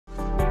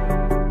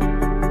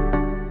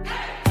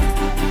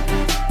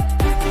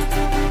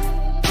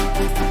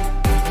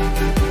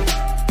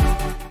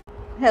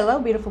Hello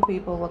beautiful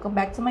people, welcome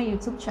back to my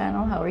YouTube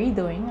channel. How are you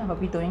doing? I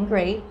hope you're doing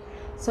great.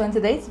 So in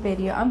today's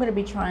video, I'm going to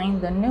be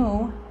trying the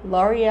new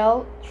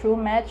L'Oreal True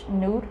Match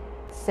Nude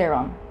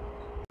Serum.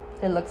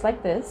 It looks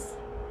like this.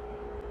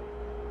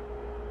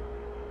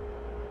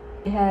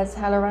 It has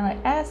hyaluronic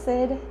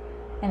acid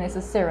and it's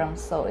a serum,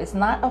 so it's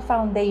not a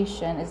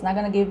foundation. It's not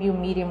going to give you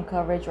medium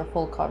coverage or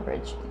full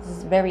coverage. This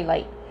is very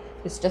light.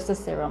 It's just a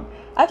serum.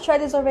 I've tried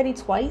this already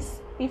twice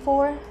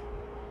before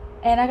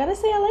and I gotta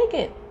say I like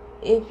it.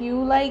 If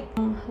you like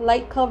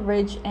light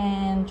coverage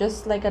and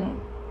just like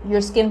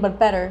your skin but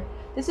better,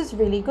 this is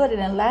really good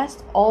and it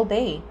lasts all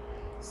day.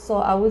 So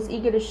I was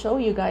eager to show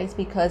you guys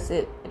because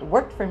it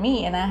worked for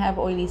me and I have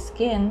oily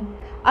skin.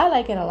 I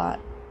like it a lot.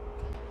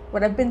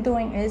 What I've been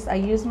doing is I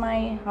use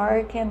my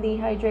Hard Candy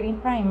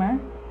Hydrating Primer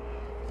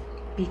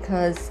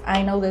because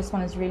I know this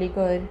one is really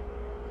good.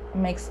 It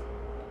makes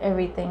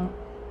everything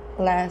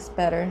last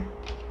better.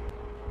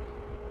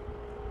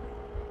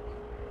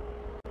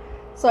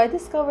 So I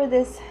discovered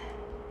this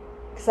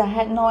because I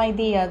had no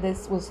idea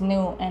this was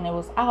new and it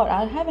was out.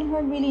 I haven't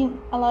heard really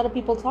a lot of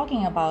people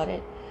talking about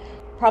it,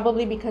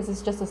 probably because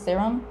it's just a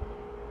serum.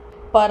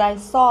 But I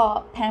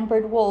saw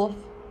Pampered Wolf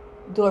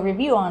do a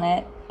review on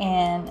it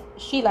and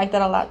she liked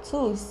it a lot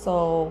too,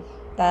 so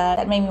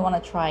that made me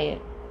want to try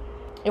it.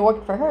 It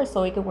worked for her,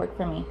 so it could work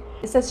for me.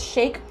 It says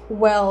shake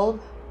well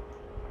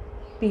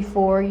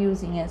before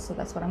using it, so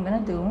that's what I'm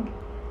gonna do.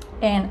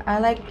 And I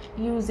like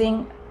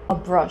using a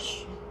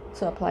brush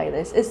to apply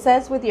this. It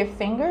says with your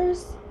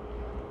fingers,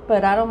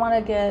 but I don't want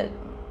to get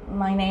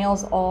my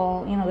nails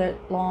all, they're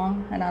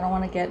long and I don't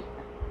want to get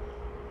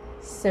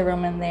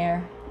serum in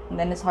there and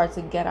then it's hard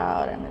to get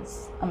out and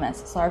it's a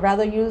mess. So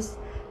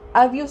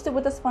I've used it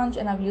with a sponge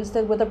and I've used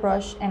it with a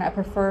brush, and I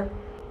prefer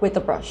with the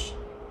brush.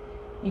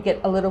 You get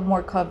a little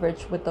more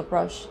coverage with the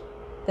brush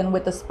than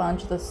with the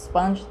sponge. The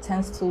sponge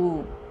tends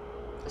to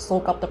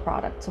soak up the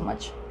product too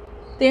much.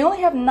 They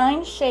only have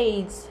 9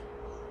 shades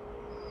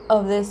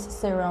of this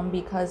serum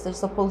because they're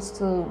supposed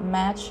to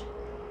match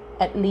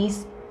at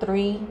least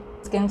 3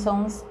 skin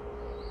tones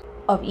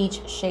of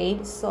each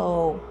shade.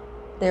 So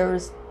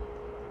there's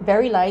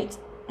very light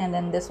and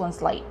then this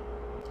one's light.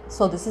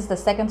 So this is the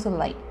second to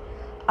light.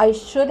 I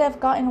should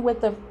have gotten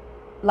with the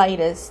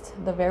lightest,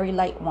 the very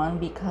light one,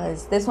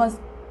 because this one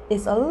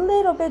is a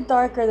little bit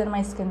darker than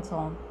my skin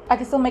tone. I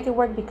can still make it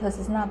work because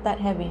it's not that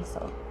heavy.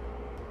 So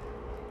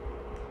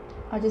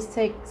I just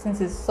take,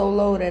 since it's so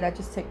loaded, I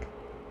just take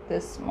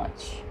this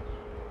much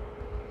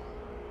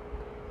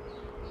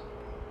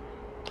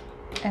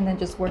and then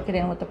just work it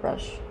in with the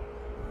brush.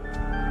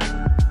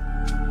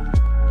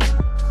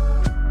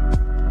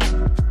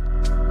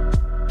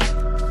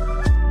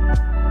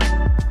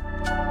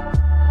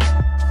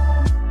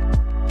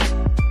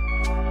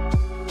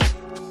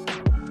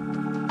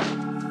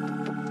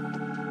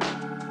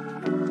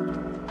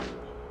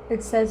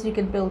 It says you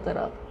can build it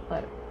up,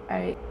 but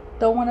I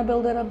don't want to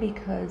build it up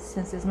because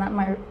since it's not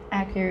my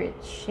accurate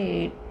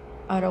shade,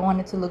 I don't want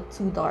it to look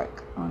too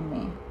dark on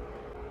me.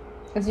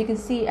 As you can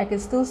see, I can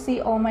still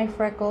see all my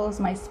freckles,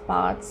 my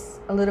spots,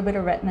 a little bit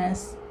of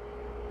redness,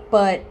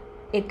 but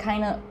it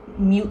kind of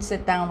mutes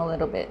it down a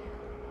little bit.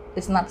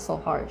 It's not so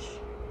harsh.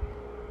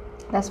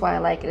 That's why I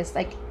like it. It's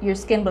like your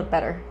skin but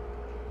better.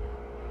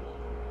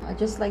 I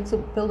just like to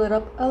build it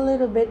up a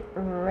little bit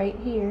right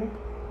here.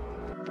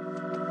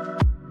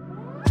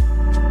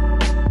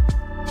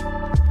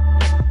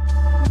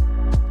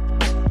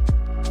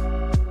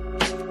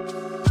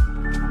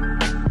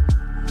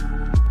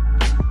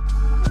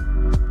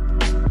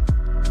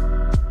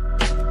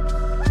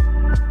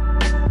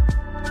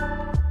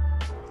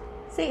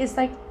 It's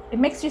like it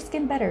makes your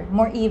skin better,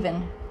 more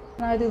even.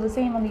 Now I do the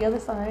same on the other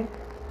side.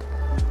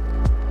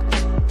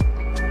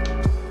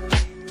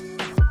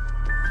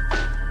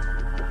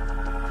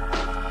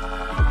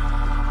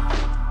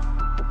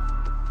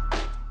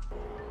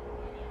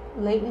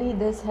 Lately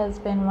this has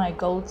been my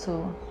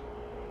go-to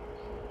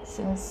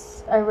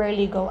since I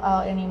rarely go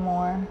out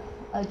anymore.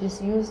 I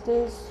just use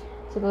this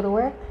to go to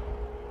work,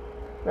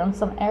 run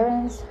some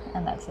errands,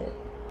 and that's it.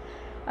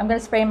 I'm going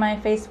to spray my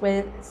face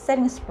with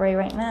setting spray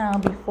right now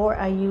before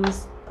I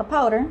use a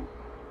powder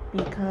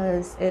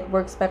because it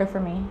works better for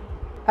me.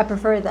 I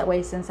prefer it that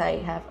way since I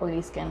have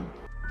oily skin.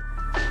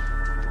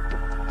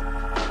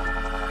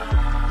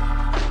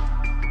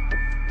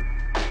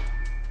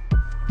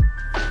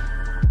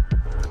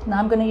 Now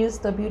I'm going to use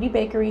the Beauty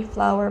Bakery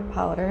Flour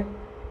Powder.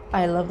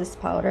 I love this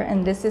powder,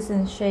 and this is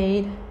in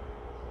shade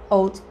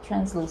Oat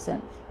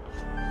Translucent.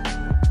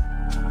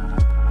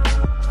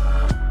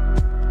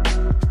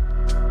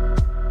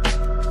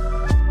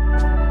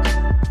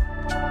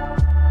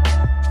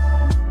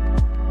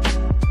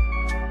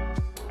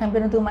 I'm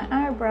gonna do my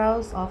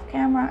eyebrows off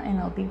camera and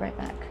I'll be right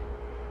back.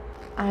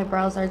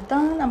 Eyebrows are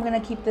done. I'm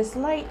gonna keep this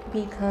light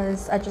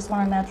because I just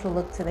want a natural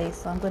look today.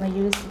 So I'm gonna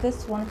use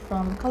this one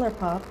from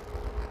ColourPop.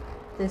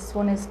 This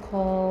one is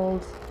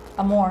called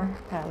Amore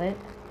palette.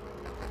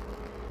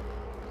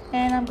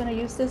 And I'm gonna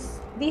use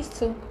these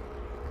two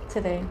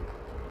today.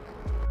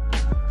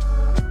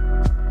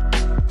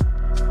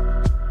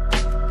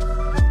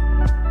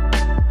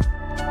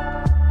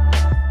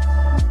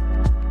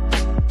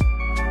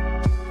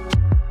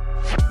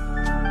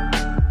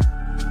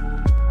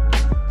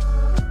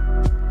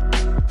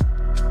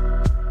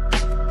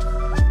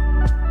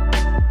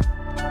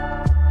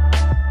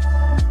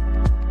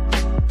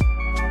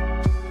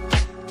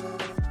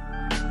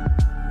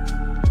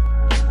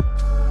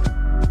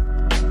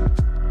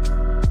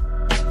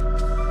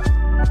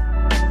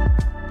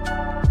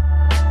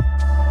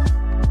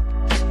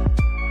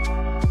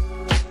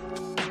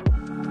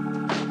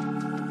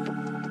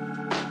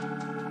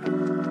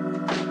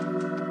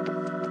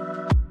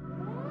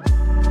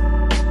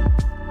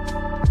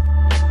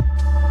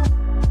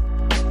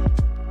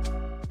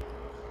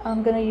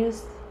 I'm gonna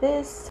use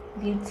this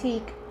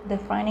Boutique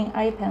Defining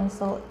Eye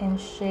Pencil in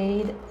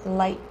shade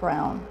Light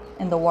Brown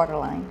in the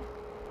waterline.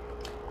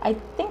 I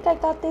think I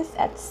got this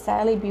at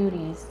Sally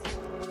Beauty's.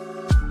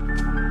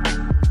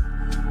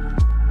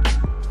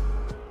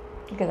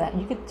 Look at that.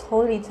 You could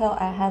totally tell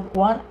I have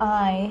one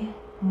eye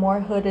more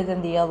hooded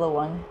than the other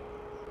one.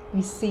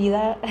 You see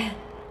that?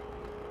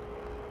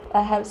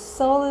 I have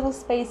so little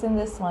space in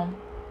this one,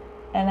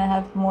 and I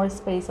have more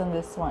space on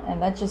this one,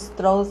 and that just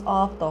throws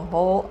off the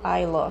whole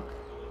eye look.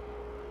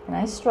 And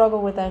I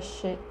struggle with that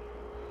shit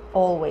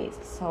always.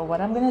 So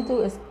what I'm gonna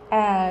do is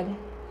add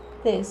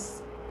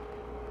this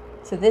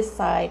to this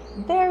side,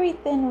 very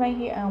thin right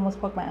here. I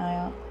almost poked my eye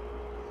out,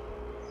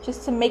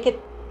 just to make it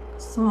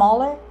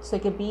smaller so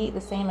it could be the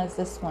same as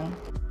this one.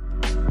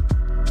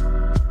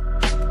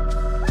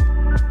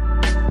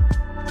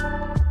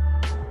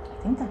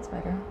 I think that's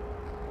better.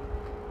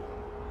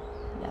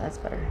 Yeah, that's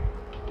better.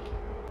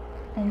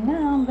 And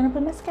now I'm gonna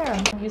put mascara.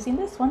 I'm using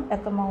this one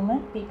at the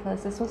moment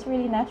because this was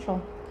really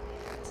natural.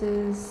 This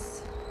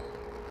is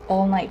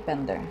All Night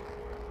Bender.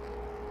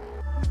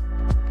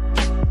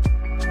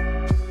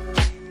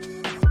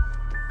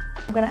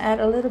 I'm gonna add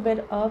a little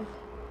bit of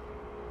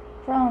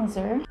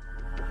bronzer.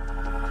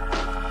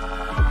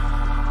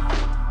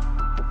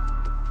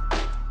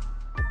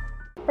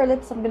 For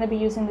lips, I'm gonna be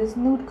using this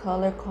nude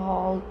color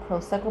called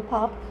Prosecco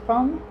Pop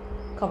from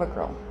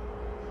CoverGirl.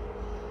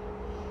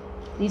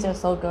 These are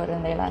so good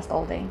and they last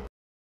all day.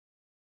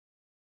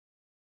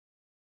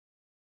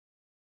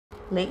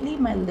 Lately,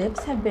 my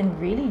lips have been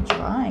really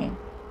dry,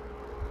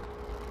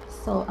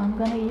 so I'm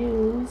gonna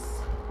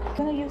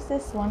use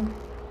this one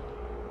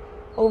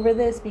over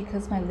this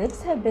because my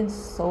lips have been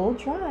so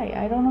dry.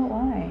 I don't know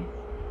why.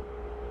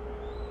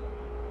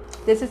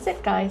 This is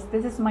it, guys.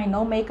 This is my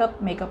no makeup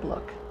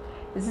look.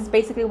 This is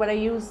basically what I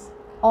use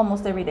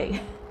almost every day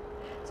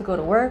to go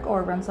to work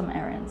or run some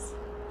errands.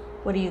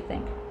 What do you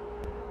think?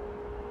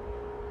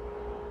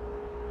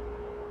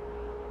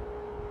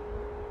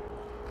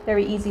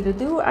 Very easy to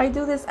do. I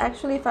do this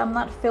actually if I'm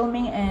not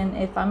filming and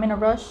if I'm in a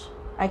rush.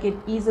 I could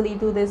easily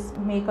do this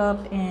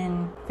makeup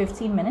in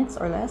 15 minutes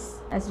or less.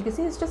 As you can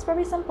see, it's just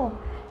very simple.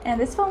 And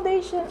this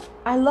foundation,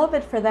 I love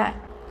it for that,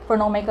 for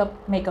no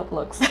makeup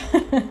looks.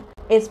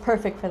 It's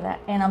perfect for that.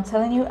 And I'm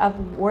telling you, I've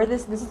wore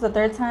this is the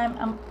third time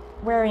I'm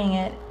wearing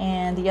it,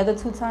 and the other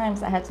 2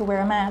 times I had to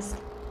wear a mask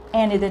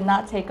and it did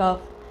not take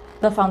off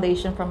the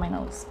foundation from my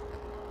nose.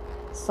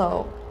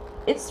 So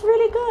it's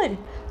really good.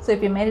 So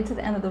if you made it to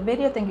the end of the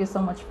video, thank you so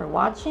much for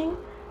watching.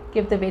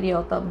 Give the video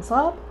a thumbs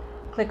up.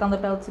 Click on the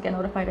bell to get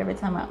notified every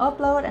time I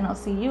upload, and I'll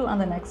see you on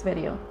the next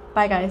video.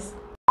 Bye, guys.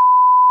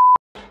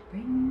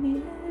 Bring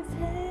me this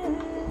hand,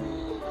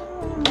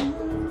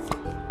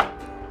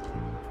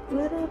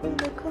 whatever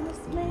the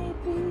cost may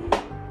be.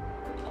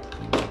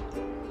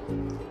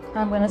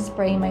 I'm gonna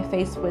spray my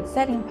face with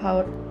setting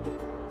powder.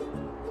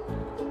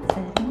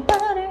 Setting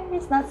powder.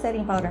 It's not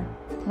setting powder.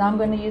 Now I'm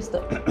gonna use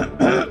the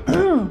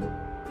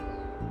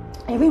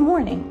every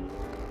morning.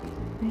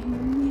 I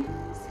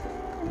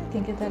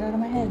can't get that out of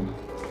my head.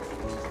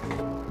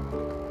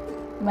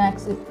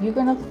 Max, if you're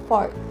gonna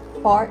fart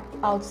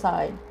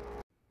outside.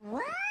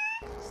 What?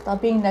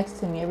 Stop being next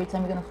to me every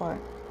time you're gonna fart.